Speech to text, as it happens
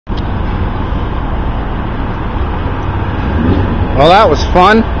Well, that was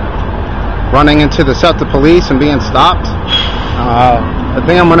fun, running into the SEPTA police and being stopped. I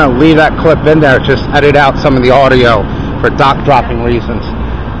think I'm going to leave that clip in there, just edit out some of the audio for dock dropping reasons.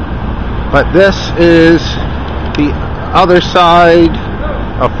 But this is the other side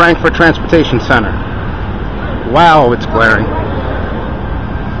of Frankfurt Transportation Center. Wow, it's glaring.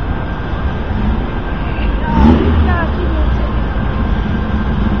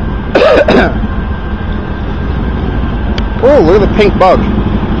 Oh, look at the pink bug.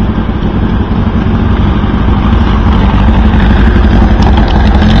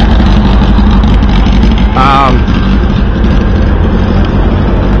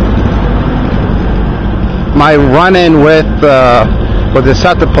 My run-in with the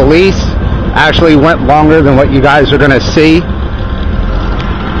SEPTA police actually went longer than what you guys are going to see.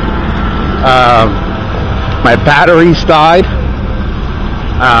 My batteries died,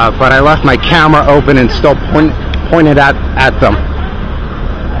 but I left my camera open and still pointed at them.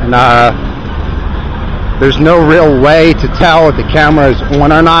 And there's no real way to tell if the camera is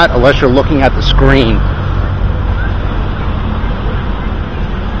on or not unless you're looking at the screen.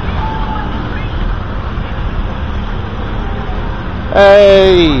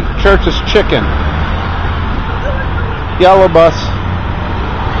 Hey, Church's Chicken. Yellow bus.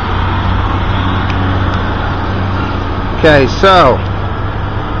 Okay, so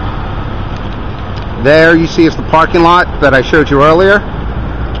there you see is the parking lot that I showed you earlier.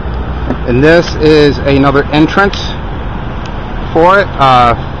 And this is another entrance for it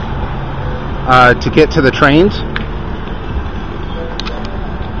to get to the trains.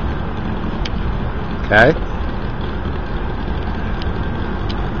 Okay.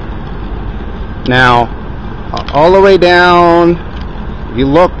 Now, all the way down, if you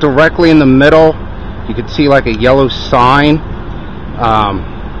look directly in the middle, you can see like a yellow sign.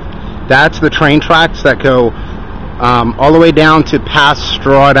 That's the train tracks that go all the way down to past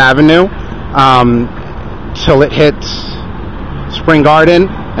Stroud Avenue till it hits Spring Garden,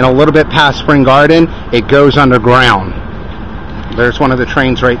 and a little bit past Spring Garden, it goes underground. There's one of the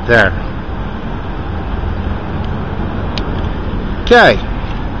trains right there. Okay.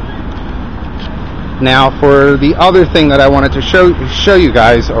 Now for the other thing that I wanted to show you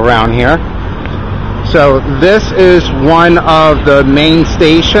guys around here. So this is one of the main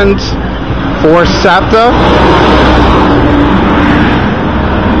stations for SEPTA.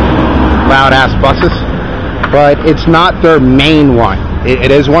 Loud ass buses. But it's not their main one. It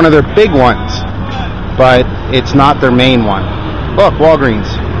is one of their big ones, but it's not their main one. Look,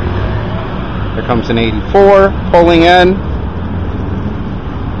 Walgreens. There comes an 84 pulling in.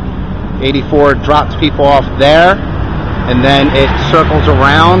 84 drops people off there, and then it circles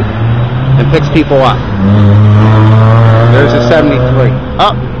around and picks people up. There's a 73.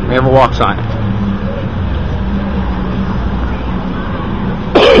 Oh, we have a walk sign.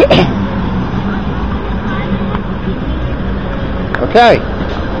 Okay.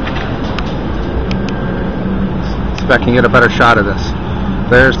 See if I can get a better shot of this.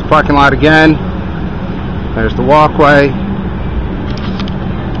 There's the parking lot again. There's the walkway.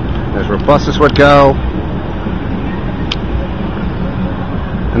 There's where buses would go.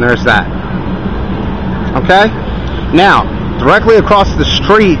 And there's that. Okay? Now, directly across the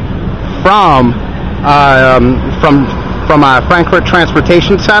street from Frankfurt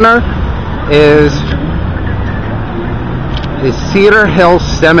Transportation Center is Cedar Hill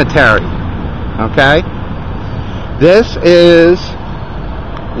Cemetery. Okay? This is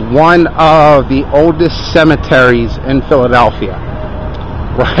one of the oldest cemeteries in Philadelphia.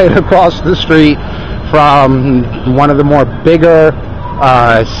 Right across the street from one of the more bigger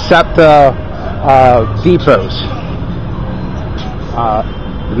SEPTA depots.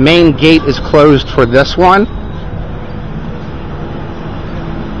 The main gate is closed for this one,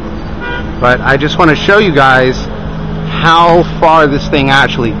 but I just want to show you guys how far this thing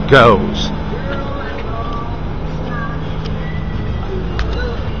actually goes.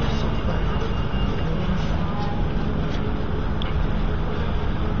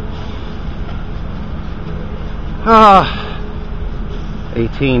 Ah,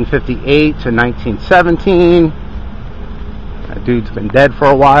 1858 to 1917. That dude's been dead for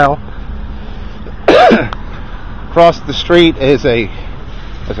a while. Across the street is a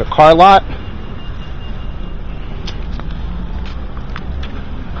car lot.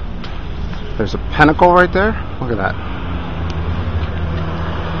 There's a Pinnacle right there. Look at that.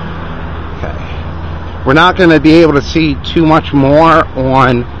 Okay. We're not going to be able to see too much more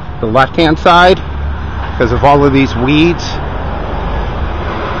on the left-hand side because of all of these weeds.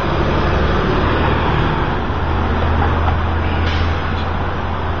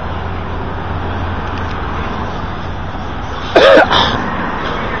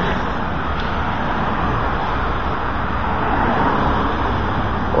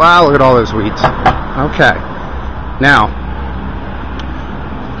 Wow, look at all those weeds. Okay. Now,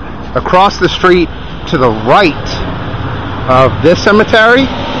 across the street to the right of this cemetery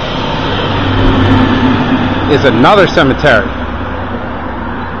is another cemetery.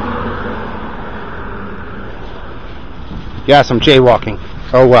 Yes, I'm jaywalking.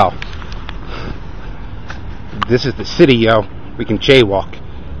 Oh well. This is the city, yo. We can jaywalk.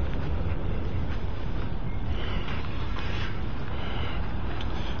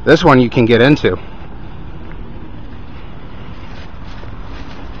 This one you can get into.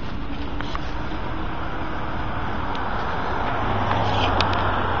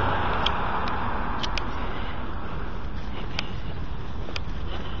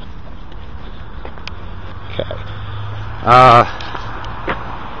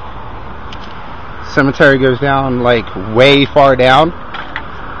 Cemetery goes down like way far down.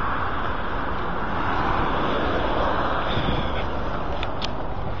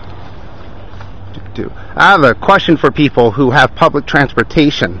 I have a question for people who have public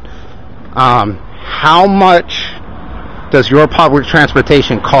transportation. How much does your public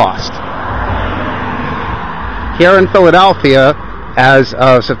transportation cost? Here in Philadelphia, as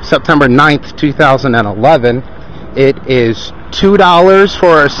of September 9th, 2011, it is $2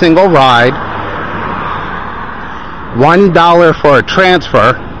 for a single ride, $1 for a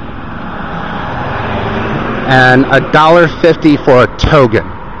transfer, and $1.50 for a token.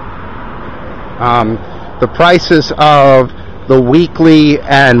 The prices of the weekly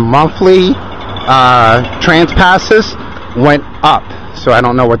and monthly trans passes went up, so I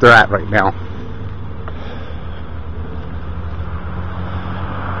don't know what they're at right now.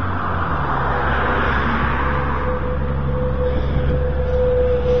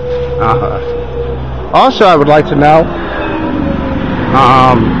 Also, I would like to know,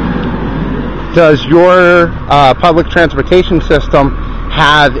 does your public transportation system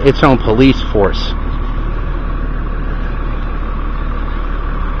have its own police force?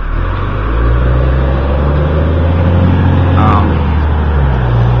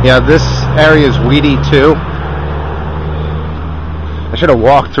 Yeah, this area is weedy too. I should have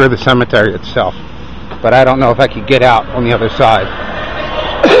walked through the cemetery itself, but I don't know if I could get out on the other side.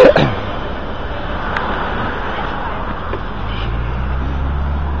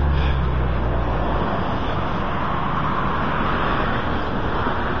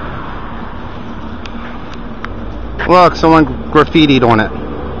 Look, someone graffitied on it.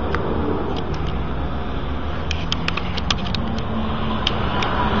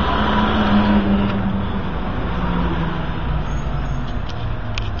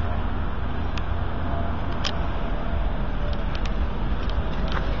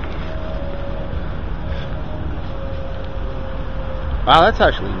 Wow, that's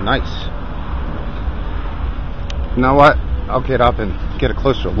actually nice. You know what? I'll get up and get a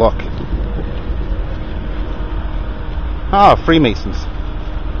closer look. Oh, Freemasons.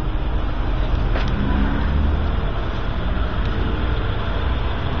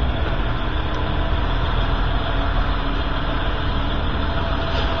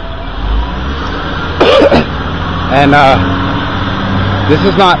 And this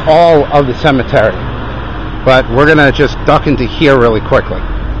is not all of the cemetery, but we're gonna just duck into here really quickly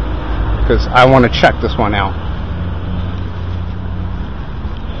because I want to check this one out.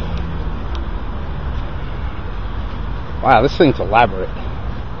 Wow, this thing's elaborate.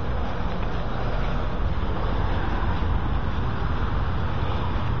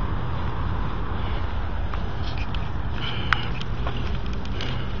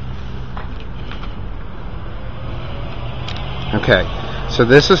 Okay, so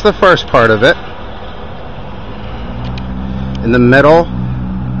this is the first part of it. In the middle,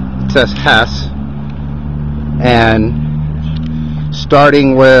 it says Hess. And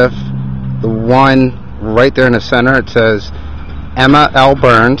starting with the one right there in the center, it says Emma L.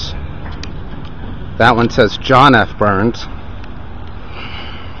 Burns. That one says John F. Burns.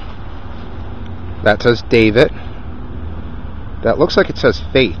 That says David. That looks like it says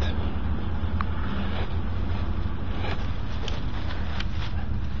Faith.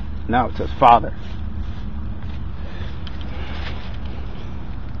 No, it says Father.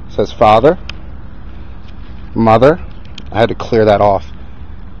 It says Father, Mother. I had to clear that off.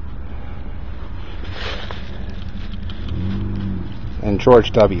 And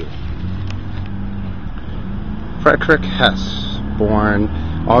George W. Frederick Hess, born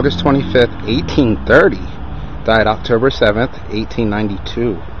August 25th, 1830, died October 7th,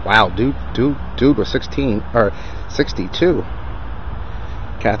 1892. Wow, dude was 62.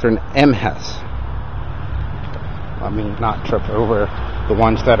 Catherine M. Hess. Let me not trip over the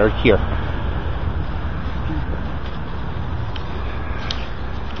ones that are here.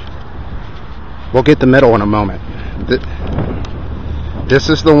 We'll get the middle in a moment. This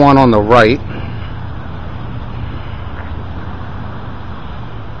is the one on the right.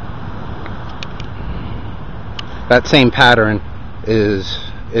 That same pattern is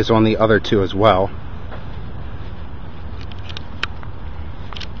on the other two as well.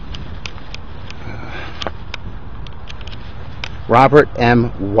 Robert M.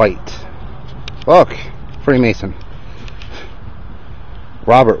 White. Look, Freemason.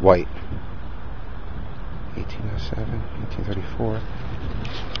 Robert White. 1807, 1834.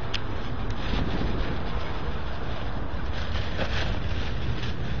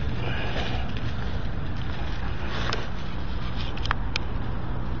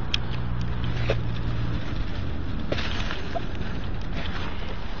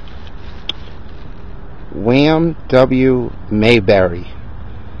 William W. Mayberry,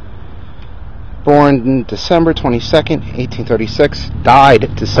 born December 22nd, 1836,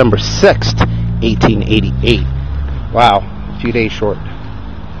 died December 6th, 1888. Wow, a few days short.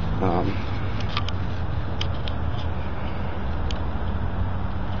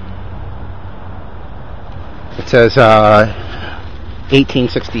 It says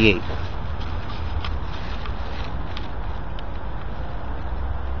 1868.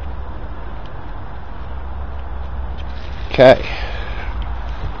 Okay.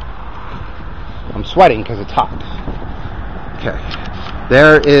 I'm sweating because it's hot. Okay.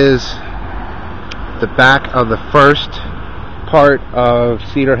 There is the back of the first part of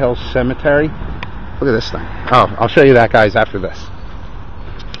Cedar Hill Cemetery. Look at this thing. Oh, I'll show you that, guys, after this.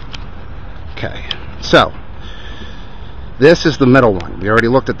 Okay. So, this is the middle one. We already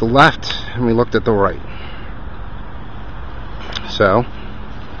looked at the left and we looked at the right. So,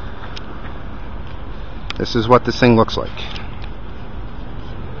 this is what this thing looks like.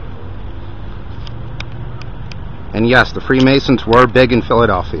 And yes, the Freemasons were big in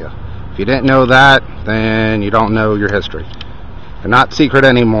Philadelphia. If you didn't know that, then you don't know your history. They're not secret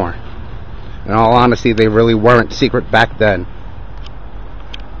anymore. In all honesty, they really weren't secret back then.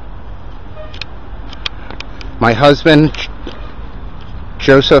 My husband,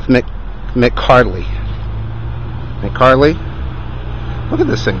 Joseph McCarley. McCarley? Look at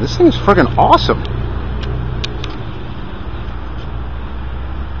this thing. This thing is freaking awesome.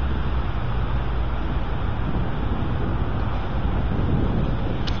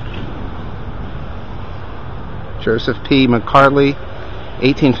 Joseph P. McCarley,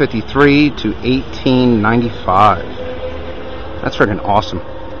 1853 to 1895. That's freaking awesome.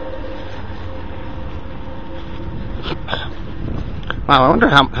 Wow, I wonder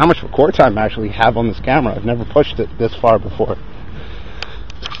how much record time I actually have on this camera. I've never pushed it this far before.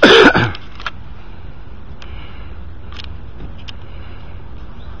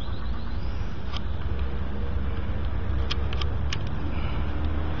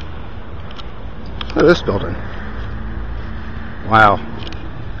 Look at this building. Wow.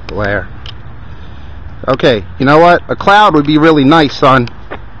 Glare. Okay, you know what? A cloud would be really nice, son.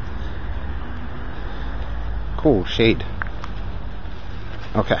 Cool shade.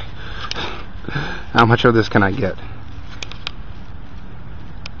 Okay. How much of this can I get?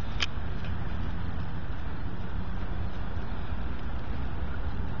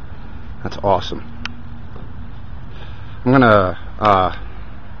 That's awesome. I'm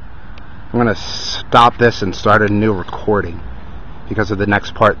gonna stop this and start a new recording because of the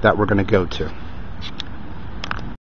next part that we're gonna go to.